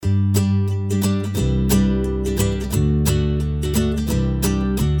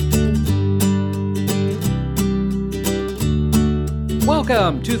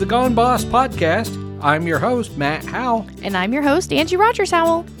Welcome to the Gone Boss podcast. I'm your host, Matt Howell. And I'm your host, Angie Rogers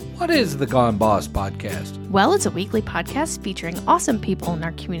Howell. What is the Gone Boss podcast? Well, it's a weekly podcast featuring awesome people in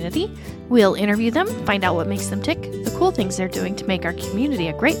our community. We'll interview them, find out what makes them tick, the cool things they're doing to make our community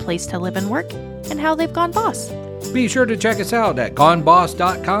a great place to live and work, and how they've gone boss. Be sure to check us out at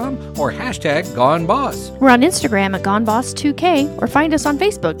goneboss.com or hashtag GoneBoss. We're on Instagram at GoneBoss2K or find us on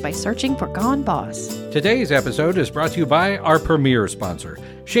Facebook by searching for Gone Boss. Today's episode is brought to you by our premier sponsor,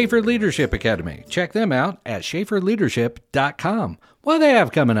 Schaefer Leadership Academy. Check them out at schaeferleadership.com. What do they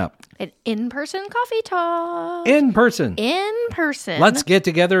have coming up? An in-person coffee talk. In person. In person. Let's get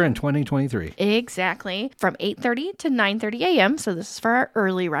together in 2023. Exactly. From 8:30 to 9:30 a.m. So this is for our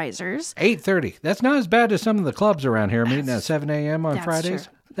early risers. 8:30. That's not as bad as some of the clubs around here meeting at 7 a.m. on That's Fridays.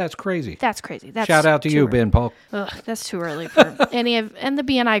 true. That's crazy. That's crazy. That's Shout out to too you, early. Ben Polk. Ugh, that's too early for any of, and the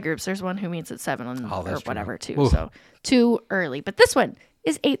BNI groups. There's one who meets at 7 or that's whatever true. too. Oof. So too early. But this one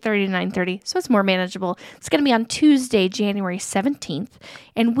is 8:30 to 9:30, so it's more manageable. It's going to be on Tuesday, January 17th,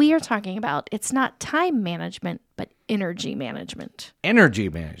 and we are talking about it's not time management, but energy management. Energy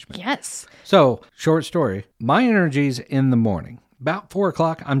management. Yes. So, short story. My energy's in the morning. About 4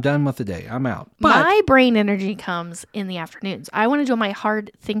 o'clock, I'm done with the day. I'm out. But My brain energy comes in the afternoons. I want to do my hard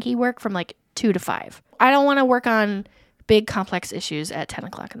thinky work from like 2 to 5. I don't want to work on big complex issues at 10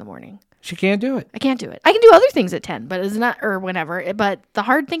 o'clock in the morning. she can't do it. I can't do it. I can do other things at 10, but it's not, or whenever. But the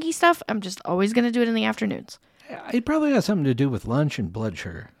hard thinky stuff, I'm just always going to do it in the afternoons. It probably has something to do with lunch and blood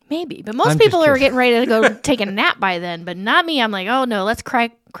sugar. Maybe. But most I'm people just are kidding. getting ready to go take a nap by then, but not me. I'm like, oh no, let's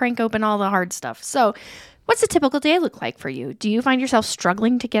crank open all the hard stuff. So what's a typical day look like for you? Do you find yourself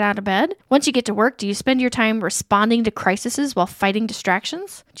struggling to get out of bed? Once you get to work, do you spend your time responding to crises while fighting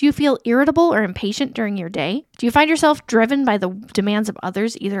distractions? Do you feel irritable or impatient during your day? Do you find yourself driven by the demands of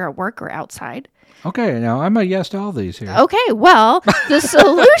others, either at work or outside? Okay, now I'm a yes to all these here. Okay, well, the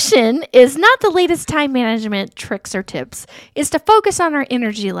solution is not the latest time management tricks or tips. It's to focus on our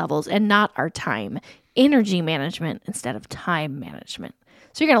energy levels and not our time. Energy management instead of time management.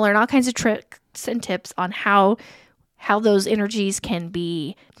 So you're going to learn all kinds of tricks and tips on how those energies can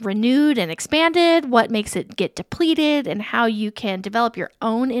be renewed and expanded, what makes it get depleted, and how you can develop your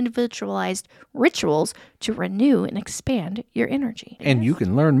own individualized rituals to renew and expand your energy. And you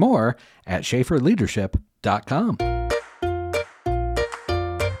can learn more at schaeferleadership.com.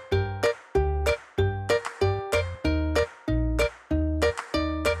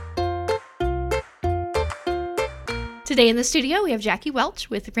 Today in the studio, we have Jackie Welch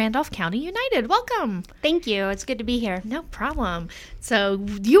with Randolph County United. Welcome. Thank you. It's good to be here. No problem. So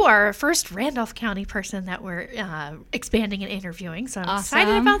you are our first Randolph County person that we're expanding and interviewing. So I'm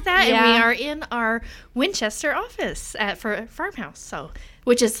excited Awesome. about that. Yeah. And we are in our Winchester office for Farmhouse,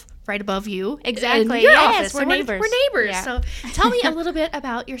 which is right above you. Exactly. In your Yes, office. we're So neighbors. We're neighbors. Yeah. So tell me a little bit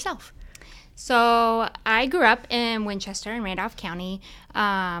about yourself. So I grew up in Winchester in Randolph County,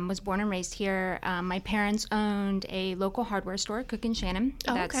 was born and raised here. My parents owned a local hardware store, Cook and Shannon.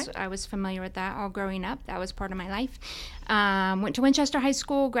 Oh, okay. I was familiar with that all growing up. That was part of my life. Went to Winchester High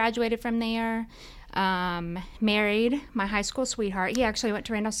School, graduated from there. Married my high school sweetheart. He actually went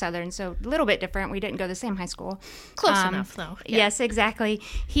to Randolph Southern, so a little bit different. We didn't go to the same high school. Close enough, though. Yeah. Yes, exactly.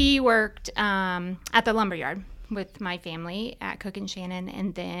 He worked at the lumberyard with my family at Cook and Shannon,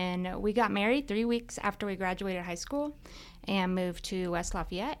 and then we got married 3 weeks after we graduated high school and moved to West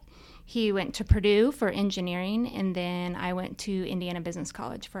Lafayette. He went to Purdue for engineering, and then I went to Indiana Business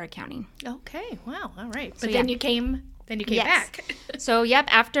College for accounting. Okay. Wow. All right. So, But then yeah. you came Yes. back. So, yep,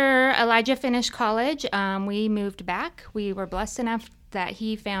 after Elijah finished college, we moved back. We were blessed enough that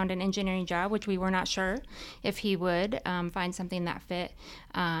he found an engineering job, which we were not sure if he would find something that fit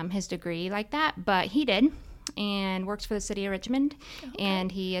his degree like that, but he did, and works for the city of Richmond,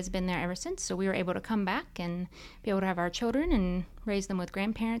 and he has been there ever since. So we were able to come back and be able to have our children and raise them with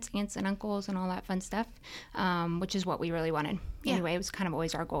grandparents, aunts and uncles, and all that fun stuff, which is what we really wanted. Yeah. Anyway, it was kind of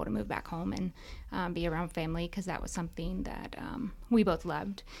always our goal to move back home and be around family, because that was something that we both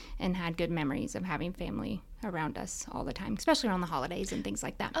loved and had good memories of having family around us all the time, especially around the holidays and things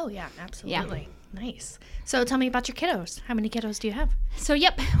like that. Oh, yeah. Absolutely. Nice. So tell me about your kiddos. How many kiddos do you have? So,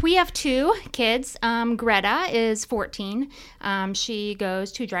 yep, we have 2 kids. Greta is 14. She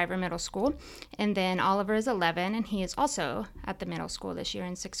goes to Driver Middle School. And then Oliver is 11, and he is also at the middle school this year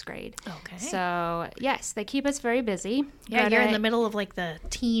in 6th grade. Okay. So, yes, they keep us very busy. Yeah, Greta- you're in the middle of like the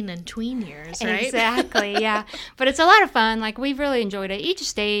teen and tween years, right? Exactly, yeah. But it's a lot of fun. Like, we've really enjoyed it. Each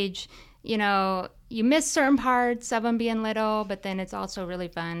stage, you know, you miss certain parts of them being little, but then it's also really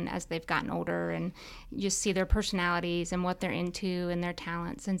fun as they've gotten older, and you just see their personalities and what they're into and their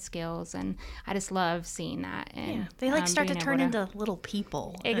talents and skills. And I just love seeing that. And They like start to being turn able into little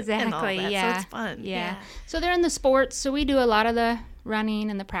people. Exactly. And all that. Yeah. So it's fun. Yeah. So they're in the sports. So we do a lot of the running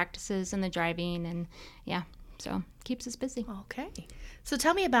and the practices and the driving, and so keeps us busy. Okay. So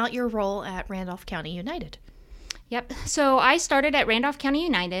tell me about your role at Randolph County United. Yep. So I started at Randolph County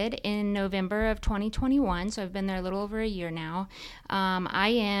United in November of 2021. So I've been there a little over a year now. I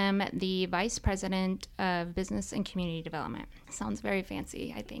am the Vice President of Business and Community Development. Sounds very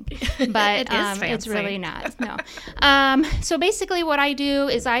fancy, I think, but it's really not. No. So basically what I do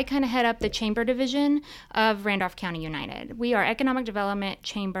is I kind of head up the chamber division of Randolph County United. We are economic development,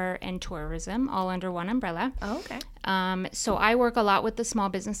 chamber, and tourism, all under one umbrella. Oh, okay. So I work a lot with the small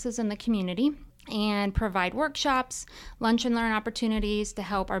businesses in the community and provide workshops, lunch and learn opportunities to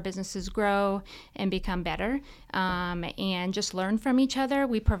help our businesses grow and become better, and just learn from each other.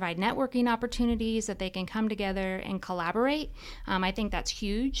 We provide networking opportunities that they can come together and collaborate. I think that's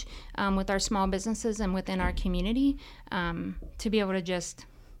huge with our small businesses and within our community, to be able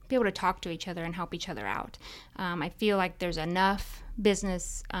to talk to each other and help each other out. I feel like there's enough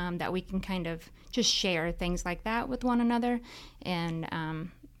business that we can kind of just share things like that with one another, and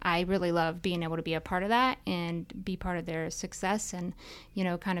I really love being able to be a part of that and be part of their success, and,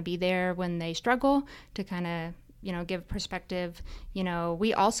 kind of be there when they struggle to kind of, give perspective.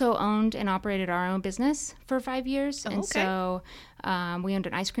 We also owned and operated our own business for 5 years. Oh, and okay. so we owned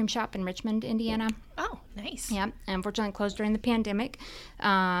an ice cream shop in Richmond, Indiana. Oh, nice. Yeah, unfortunately closed during the pandemic.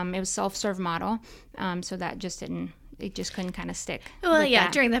 It was self-serve model, so that just couldn't kind of stick. Well, with yeah,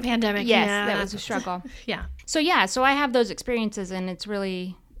 that. during the pandemic. Yes, yeah. that was a struggle. Yeah. So I have those experiences, and it's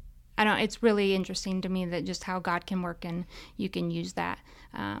really, it's really interesting to me that just how God can work, and you can use that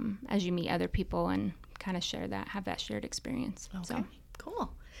as you meet other people and kind of have that shared experience. Okay. So.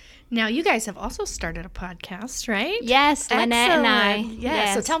 Cool. Now, you guys have also started a podcast, right? Yes, Lynette and I. Excellent.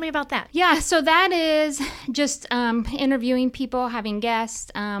 Yeah, so tell me about that. Yeah, so that is just interviewing people, having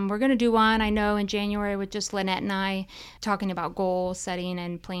guests. We're going to do one, I know, in January with just Lynette and I, talking about goal setting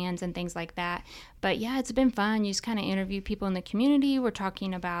and plans and things like that. But yeah, it's been fun. You just kind of interview people in the community. We're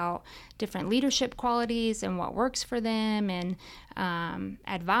talking about different leadership qualities and what works for them, and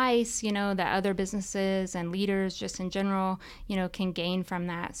advice, that other businesses and leaders just in general, can gain from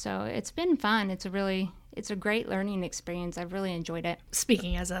that. So it's been fun. It's a great learning experience. I've really enjoyed it.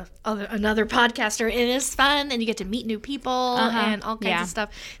 Speaking as another podcaster, it is fun, and you get to meet new people and all kinds of stuff.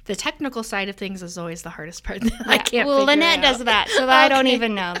 The technical side of things is always the hardest part that I can't figure Lynette out. does that, so that I don't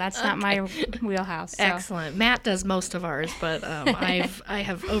even know. That's not my wheelhouse. So. Excellent. Matt does most of ours, but I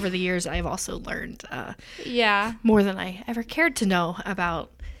have over the years I've also learned more than I ever cared to know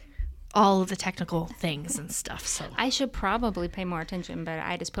about all of the technical things and stuff. So I should probably pay more attention, but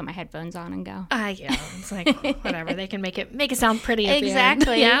I just put my headphones on and go. Yeah, it's like whatever. They can make it sound pretty at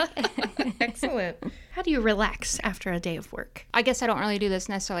exactly. the end. Yeah. Excellent. How do you relax after a day of work? I guess I don't really do this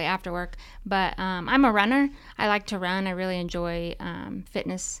necessarily after work, but I'm a runner. I like to run. I really enjoy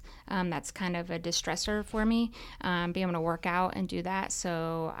fitness. That's kind of a distressor for me, being able to work out and do that.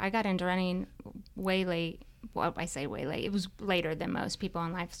 So I got into running way late. Well, I say way late. It was later than most people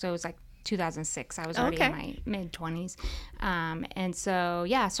in life. So it was like 2006. I was already in my mid-20s. And so,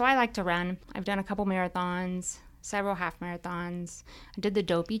 so I like to run. I've done a couple marathons, several half marathons. I did the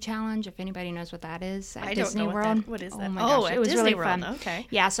Dopey Challenge, if anybody knows what that is, at Disney World. What is that? Oh my gosh, it was Disney really World. fun. Okay.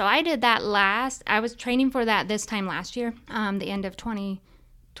 Yeah, so I did that I was training for that this time last year, the end of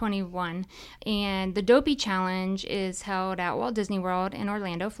 2021, and the Dopey Challenge is held at Walt Disney World in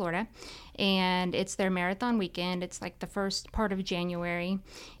Orlando, Florida, and it's their marathon weekend. It's like the first part of January.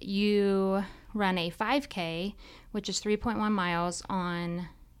 You run a 5K, which is 3.1 miles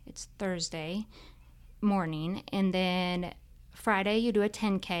it's Thursday morning, and then Friday you do a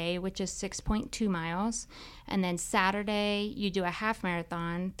 10K, which is 6.2 miles, and then Saturday you do a half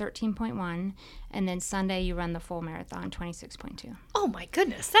marathon, 13.1, and then Sunday you run the full marathon, 26.2. Oh my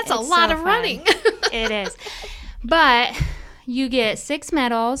goodness, that's a lot of running. It is. But you get 6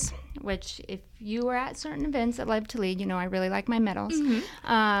 medals, which if you were at certain events at Live to Lead, I really like my medals.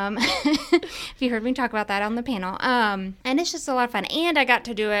 Mm-hmm. If you heard me talk about that on the panel. And it's just a lot of fun. And I got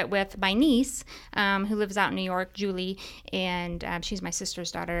to do it with my niece, who lives out in New York, Julie, and she's my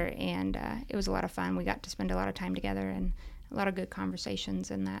sister's daughter, and it was a lot of fun. We got to spend a lot of time together and a lot of good conversations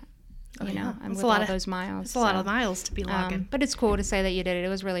in that. And with all those miles. It's a lot of miles to be logging. But it's cool to say that you did it. It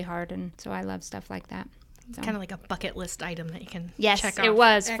was really hard, and so I love stuff like that. It's kind of like a bucket list item that you can check off. Yes, it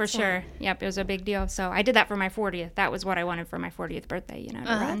was. Excellent. For sure. Yep, it was a big deal. So I did that for my 40th. That was what I wanted for my 40th birthday, to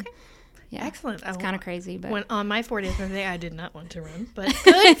run. Okay. Yeah. Excellent. It's kind of crazy, but When on my 40th birthday, I did not want to run, but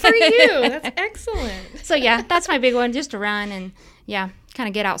good for you. That's excellent. so yeah, that's my big one, just to run and kind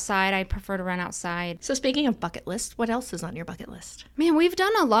of get outside. I prefer to run outside. So speaking of bucket list, what else is on your bucket list? Man, we've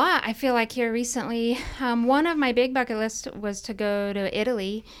done a lot, I feel like, here recently. One of my big bucket lists was to go to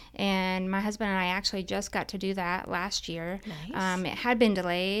Italy, and my husband and I actually just got to do that last year. Nice. It had been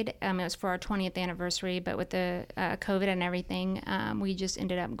delayed. It was for our 20th anniversary, but with the COVID and everything, we just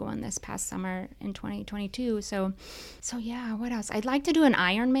ended up going this past summer in 2022. So yeah, what else? I'd like to do an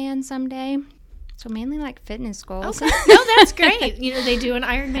Ironman someday. So mainly like fitness goals. Okay. No, that's great. They do an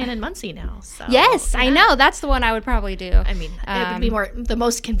Ironman in Muncie now. So Yes, I know. That's the one I would probably do. I mean, it would be the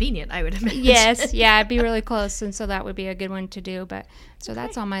most convenient, I would imagine. Yes, yeah, it'd be really close, and so that would be a good one to do. But so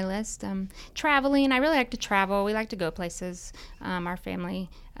that's on my list. Traveling, I really like to travel. We like to go places. Our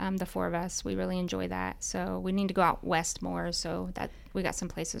family, the four of us, we really enjoy that. So we need to go out west more. So that we got some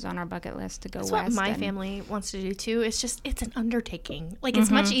places on our bucket list to go That's west. what my family wants to do too. It's an undertaking. Like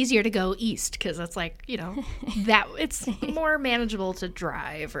it's much easier to go east because it's like that it's more manageable to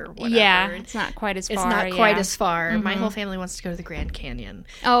drive or whatever. Yeah, it's not quite as far. It's not quite as far. My whole family wants to go to the Grand Canyon.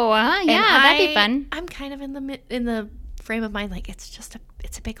 Oh, yeah, that'd be fun. I'm kind of in the frame of mind like it's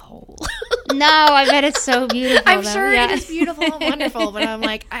a big hole. No, I bet it's so beautiful. I'm though. sure Yeah. it is beautiful and wonderful, but I'm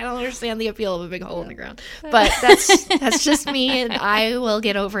like, I don't understand the appeal of a big hole in the ground. But that's just me, and I will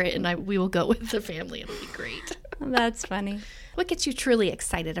get over it, and we will go with the family. It'll be great. That's funny. What gets you truly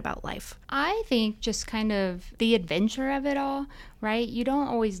excited about life? I think just kind of the adventure of it all, right? You don't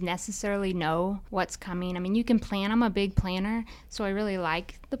always necessarily know what's coming. I mean, you can plan. I'm a big planner, so I really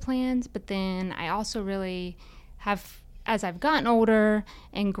like the plans, but then I also really have, as I've gotten older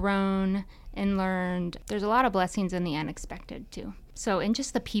and grown and learned, there's a lot of blessings in the unexpected too. So, and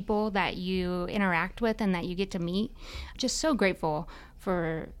just the people that you interact with and that you get to meet, just so grateful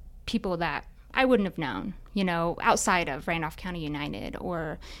for people that I wouldn't have known, outside of Randolph County United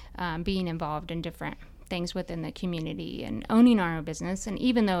or being involved in different things within the community and owning our own business. And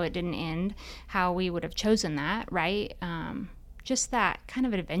even though it didn't end how we would have chosen that, right? Just that kind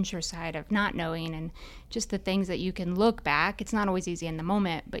of adventure side of not knowing and just the things that you can look back. It's not always easy in the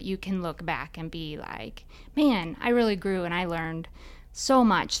moment, but you can look back and be like, man, I really grew and I learned so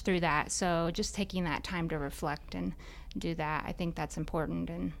much through that. So just taking that time to reflect and do that, I think that's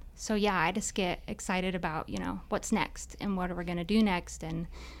important. And so, yeah, I just get excited about, what's next and what are we going to do next and,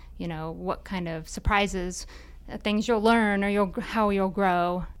 what kind of surprises, things you'll learn or how you'll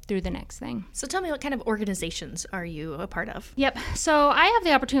grow through the next thing. So tell me, what kind of organizations are you a part of? Yep. So I have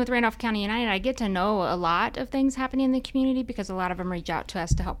the opportunity with Randolph County United. I get to know a lot of things happening in the community because a lot of them reach out to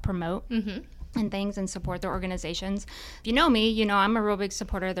us to help promote and things and support their organizations. If you know me, I'm a real big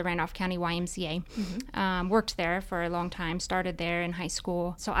supporter of the Randolph County YMCA. Worked there for a long time, started there in high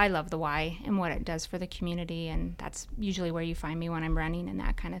school. So I love the Y and what it does for the community, and that's usually where you find me when I'm running and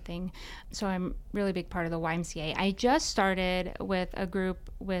that kind of thing. So I'm really big part of the YMCA. I just started with a group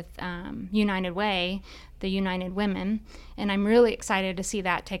with United Way, the United Women, and I'm really excited to see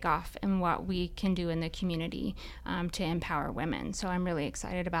that take off and what we can do in the community to empower women. So I'm really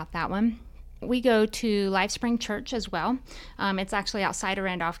excited about that one. We go to Life Spring Church as well. It's actually outside of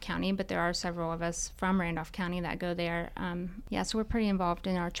Randolph County, but there are several of us from Randolph County that go there. So we're pretty involved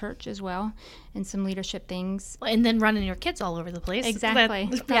in our church as well and some leadership things. And then running your kids all over the place. Exactly.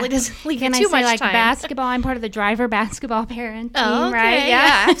 That probably doesn't leave Can you I too say, much time. basketball? I'm part of the driver basketball parent team, Oh, okay. right?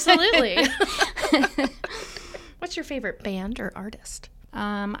 Yeah, absolutely. What's your favorite band or artist?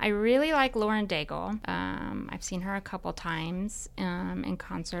 I really like Lauren Daigle. I've seen her a couple times in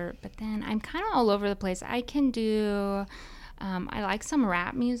concert, but then I'm kind of all over the place. I can do, I like some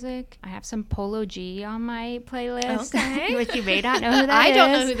rap music. I have some Polo G on my playlist, Okay. which you may not know who that I is.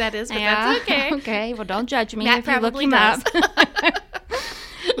 don't know who that is, but that's okay. Okay, well, don't judge me Matt if you look probably him does. up.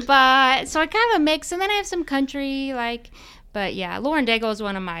 But, so I kind of a mix, and then I have some country, but yeah, Lauren Daigle is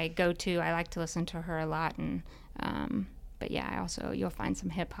one of my go-to. I like to listen to her a lot, and but yeah, you'll find some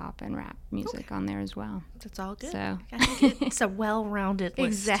hip hop and rap music on there as well. That's all good. So I think it's a well-rounded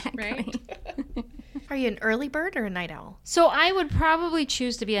list, exactly. right? Are you an early bird or a night owl? So I would probably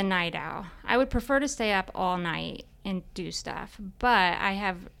choose to be a night owl. I would prefer to stay up all night and do stuff, but I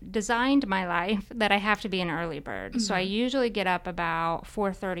have designed my life that I have to be an early bird. So I usually get up about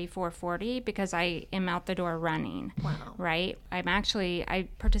 4:30, 4:40 because I am out the door running. Wow. Right? I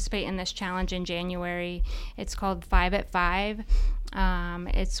participate in this challenge in January. It's called 5 at 5.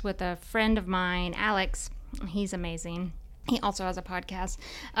 It's with a friend of mine, Alex. He's amazing. He also has a podcast,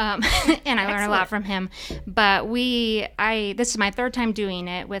 and I learn a lot from him. But this is my third time doing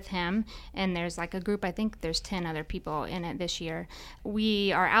it with him, and there's like a group, I think there's 10 other people in it this year.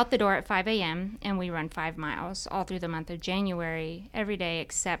 We are out the door at 5 a.m., and we run 5 miles all through the month of January, every day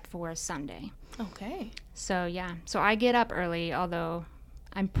except for Sunday. Okay. So, yeah. So I get up early, although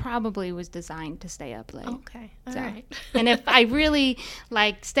I probably was designed to stay up late. Okay. All right. And if I really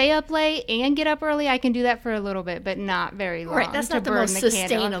stay up late and get up early, I can do that for a little bit, but not very long. Right. That's not the most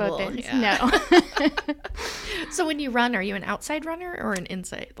sustainable. Yeah. No. So when you run, are you an outside runner or an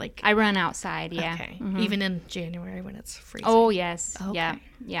inside? I run outside. Yeah. Okay. Even in January when it's freezing. Oh yes. Okay.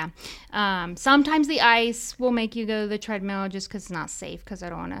 Yeah. Sometimes the ice will make you go to the treadmill just because it's not safe, because I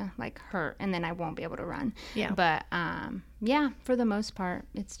don't want to hurt, and then I won't be able to run. Yeah. But yeah, for the most part,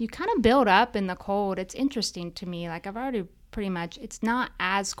 you kind of build up in the cold. It's interesting to me. I've already pretty much, it's not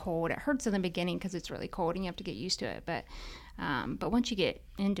as cold. It hurts in the beginning because it's really cold and you have to get used to it. But once you get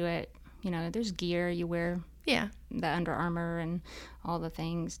into it, there's gear you wear. Yeah. The Under Armour and all the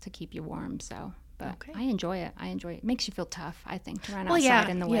things to keep you warm. So, but Okay. I enjoy it. It makes you feel tough, I think, to run Well, outside yeah.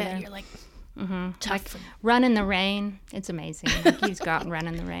 in the Yeah. weather. You're tough. Run in the rain. It's amazing. You just go out and run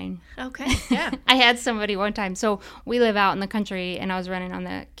in the rain. Okay. Yeah. I had somebody one time. So we live out in the country, and I was running on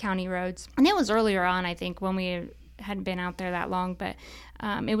the county roads. And it was earlier on, I think, when we hadn't been out there that long. But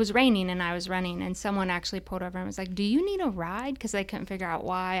it was raining, and I was running. And someone actually pulled over and was like, "Do you need a ride?" Because they couldn't figure out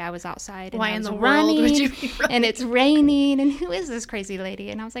why I was outside. And Why I in was the running, world would you be running? And it's raining. And who is this crazy lady?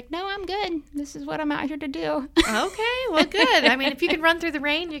 And I was like, "No, I'm good. This is what I'm out here to do." Okay. Well, good. I mean, if you can run through the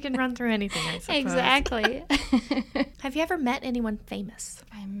rain, you can run through anything, I suppose. Exactly. Have you ever met anyone famous?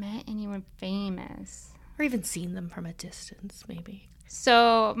 I met anyone famous? Or even seen them from a distance, maybe?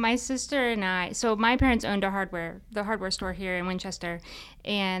 So my sister and my parents owned the hardware store here in Winchester,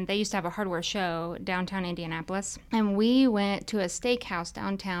 and they used to have a hardware show downtown Indianapolis. And we went to a steakhouse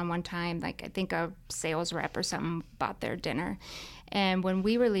downtown one time, I think a sales rep or something bought their dinner. And when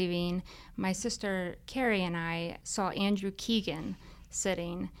we were leaving, my sister Carrie and I saw Andrew Keegan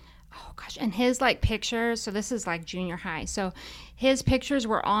sitting. Oh gosh, and his pictures, so this is junior high. So his pictures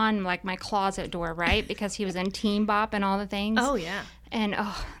were on my closet door, right? Because he was in Teen Bop and all the things. Oh, yeah. And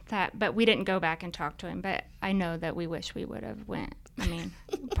but we didn't go back and talk to him, but I know that we wish we would have went. I mean,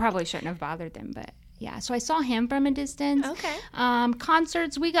 probably shouldn't have bothered them, but yeah. So I saw him from a distance. Okay.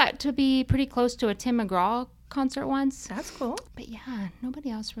 Concerts, we got to be pretty close to a Tim McGraw concert once. That's cool. But yeah, nobody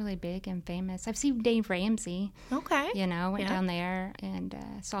else really big and famous. I've seen Dave Ramsey. Okay. Went down there and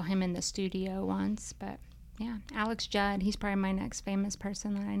saw him in the studio once. But yeah, Alex Judd, he's probably my next famous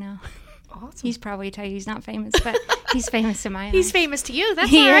person that I know. Awesome. He's probably tell you he's not famous, but he's famous in my eyes. He's famous to you. That's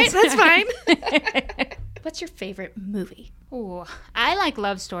He all right. is. That's fine. What's your favorite movie? Ooh, I like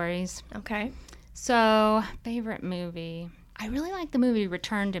love stories. Okay. So, favorite movie. I really like the movie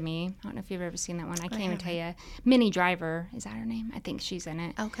Return to Me. I don't know if you've ever seen that one. I can't even tell you. Minnie Driver, is that her name? I think she's in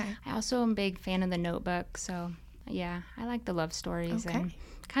it. Okay. I also am a big fan of The Notebook. So, yeah, I like the love stories. Okay. And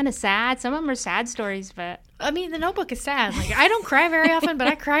kind of sad. Some of them are sad stories, but I mean, The Notebook is sad. I don't cry very often, but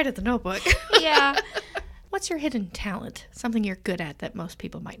I cried at The Notebook. yeah. What's your hidden talent? Something you're good at that most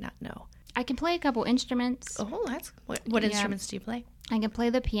people might not know. I can play a couple instruments. Oh, that's... What instruments do you play? I can play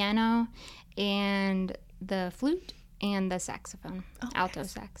the piano and the flute and the saxophone, alto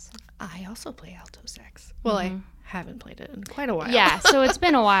sax. I also play alto sax. Well, I haven't played it in quite a while. Yeah, so it's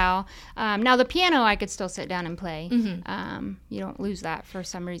been a while. Now the piano I could still sit down and play. You don't lose that for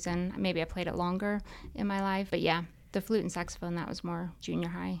some reason. Maybe I played it longer in my life. But yeah, the flute and saxophone, that was more junior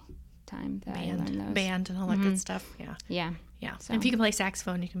high time that I learned those. Band and all that good stuff. Yeah. Yeah. Yeah. So- And if you can play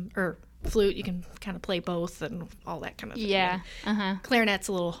saxophone, or flute, you can kind of play both and all that kind of thing. Yeah. And clarinet's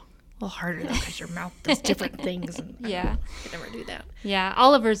a little harder though because your mouth does different things. And Yeah. I could never do that. Yeah.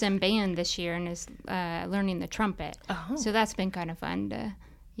 Oliver's in band this year and is learning the trumpet. Oh. So that's been kind of fun to,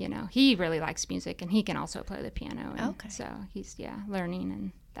 he really likes music and he can also play the piano. And Okay. So he's, learning,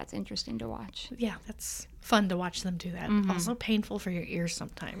 and that's interesting to watch. Yeah, that's fun to watch them do that. Also painful for your ears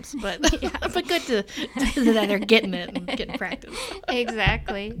sometimes, but but good that they're getting it and getting practice.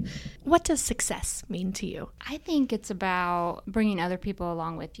 Exactly. What does success mean to you? I think it's about bringing other people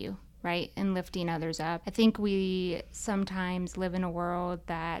along with you, right? And lifting others up. I think we sometimes live in a world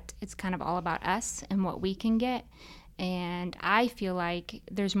that it's kind of all about us and what we can get. And I feel like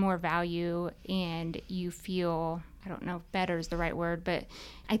there's more value and you feel, I don't know if better is the right word, but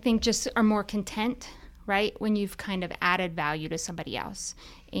I think just are more content, right? When you've kind of added value to somebody else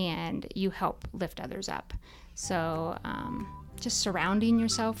and you help lift others up. So just surrounding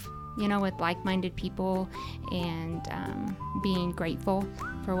yourself with like-minded people and being grateful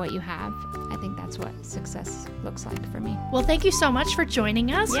for what you have. I think that's what success looks like for me. Well, thank you so much for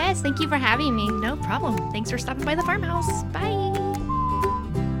joining us. Yes, thank you for having me. No problem. Thanks for stopping by the farmhouse. Bye.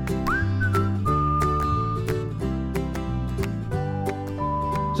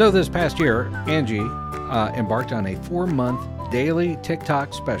 So this past year, Angie embarked on a 4-month daily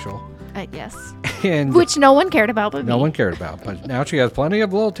TikTok special. Yes. And Which no one cared about but me. no one cared about. But now she has plenty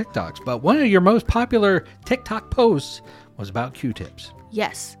of little TikToks. But one of your most popular TikTok posts was about Q-tips.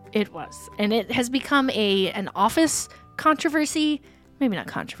 Yes, it was. And it has become an office controversy. Maybe not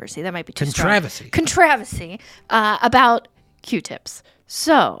controversy. That might be too Controversy. strong. Controversy about Q-tips.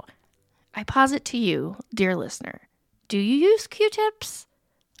 So I posit to you, dear listener, do you use Q-tips?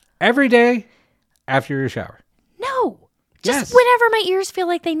 Every day after your shower. No. Just Yes. whenever my ears feel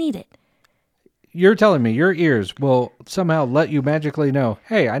like they need it. You're telling me your ears will somehow let you magically know,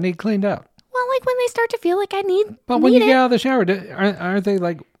 hey, I need cleaned up. Well, like when they start to feel like I need But when you it. get out of the shower, aren't they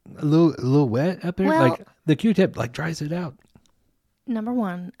like a little wet up there? Well- like the Q-tip like dries it out. Number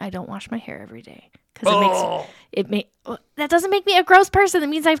one, I don't wash my hair every day because that doesn't make me a gross person. That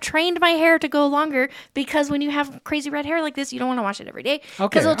means I've trained my hair to go longer. Because when you have crazy red hair like this, you don't want to wash it every day Okay,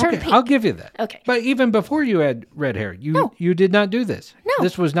 because it'll turn okay, pink. I'll give you that. Okay. But even before you had red hair, No. you did not do this. No.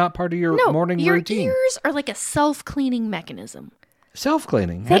 This was not part of your No, morning your routine. ears are like a self-cleaning mechanism.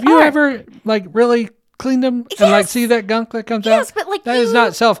 Self-cleaning. They Have you are. ever like really cleaned them and like Yes. see that gunk that comes out? Yes, but like that is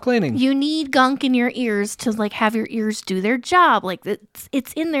not self-cleaning. You need gunk in your ears to like have your ears do their job. Like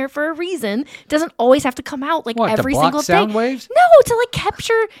it's in there for a reason. It doesn't always have to come out like What, to every block single sound day. waves? No, to like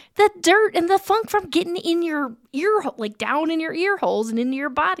capture the dirt and the funk from getting in your ear, like down in your ear holes and into your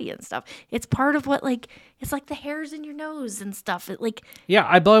body and stuff. It's part of what like it's like the hairs in your nose and stuff. It like Yeah,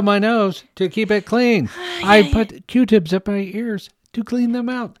 I blow my nose to keep it clean. I put Q-tips up my ears to clean them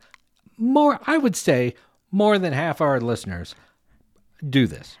out. I would say more than half our listeners do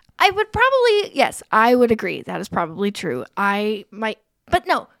this. I would probably, yes, I would agree. That is probably true. I might, but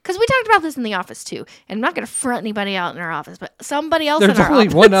no, because we talked about this in the office too. And I'm not going to front anybody out in our office, but somebody else There's in our only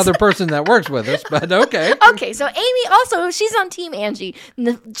office. one other person that works with us, but okay. Okay, so Amy also, she's on Team Angie.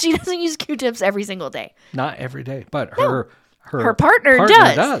 She doesn't use Q-tips every single day. Not every day, but her partner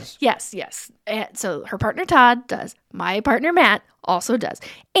does. does. Yes. And so her partner Todd does. My partner Matt also does.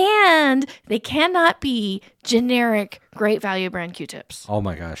 And they cannot be generic Great Value brand Q-tips. Oh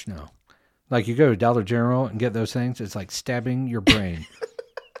my gosh, no. Like you go to Dollar General and get those things, it's like stabbing your brain.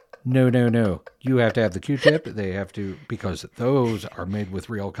 No. You have to have the Q-tip. They have to, because those are made with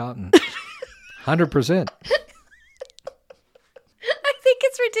real cotton. 100%. I think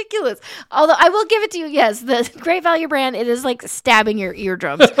it's ridiculous. Although I will give it to you, yes, the Great Value brand, it is like stabbing your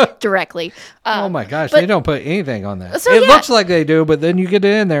eardrums directly. Oh my gosh, but- they don't put anything on that. So, it yeah. looks like they do, but then you get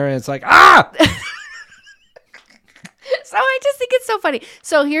in there and it's like, ah! So I just think it's so funny.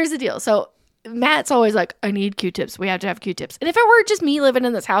 So here's the deal. So Matt's always like, I need Q-tips. We have to have Q-tips. And if it were just me living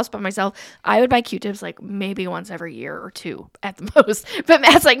in this house by myself, I would buy Q-tips like maybe once every year or two at the most. But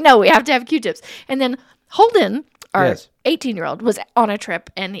Matt's like, no, we have to have Q-tips. And then Holden, our Yes. 18-year-old, was on a trip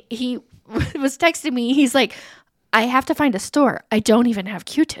and he was texting me. He's like, I have to find a store. I don't even have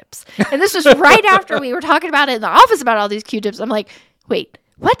Q-tips. And this was right after we were talking about it in the office about all these Q-tips. I'm like, wait,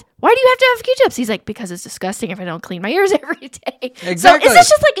 what? Why do you have to have Q-tips? He's like, because it's disgusting if I don't clean my ears every day. Exactly. So is this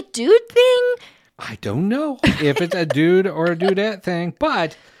just like a dude thing? I don't know if it's a dude or a dudette thing,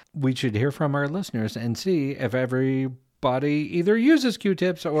 but we should hear from our listeners and see if everybody either uses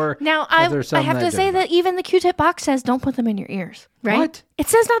Q-tips or Now, if I there's some have to say don't. that even the Q-tip box says don't put them in your ears, right? What? It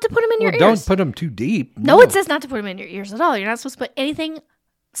says not to put them in your Well, ears. don't put them too deep. No, it says not to put them in your ears at all. You're not supposed to put anything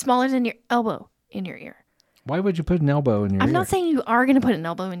smaller than your elbow in your ear. Why would you put an elbow in your ear? I'm not saying you are going to put an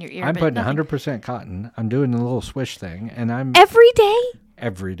elbow in your ear. I'm but putting nothing. 100% cotton. I'm doing a little swish thing, and I'm Every day?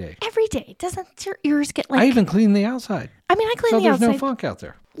 every day. Every day. Doesn't your ears get like... I even clean the outside, I mean, I clean so the there's outside. no funk out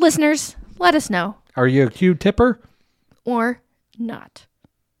there. Listeners, let us know. Are you a Q-tipper? Or not.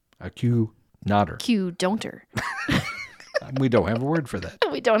 A Q-nodder? Q-don'ter. We don't have a word for that.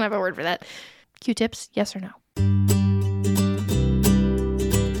 We don't have a word for that. Q-tips, yes or no?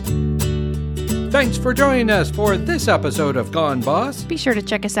 Thanks for joining us for this episode of Gone Boss. Be sure to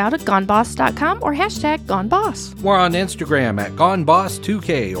check us out at goneboss.com or hashtag #GoneBoss. We're on Instagram at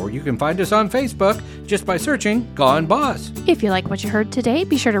GoneBoss2K, or you can find us on Facebook just by searching Gone Boss. If you like what you heard today,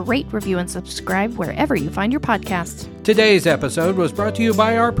 be sure to rate, review, and subscribe wherever you find your podcasts. Today's episode was brought to you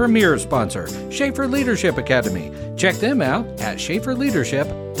by our premier sponsor, Schaefer Leadership Academy. Check them out at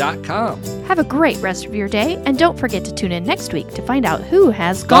SchaeferLeadership.com. Have a great rest of your day, and don't forget to tune in next week to find out who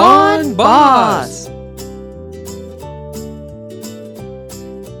has Gone Boss!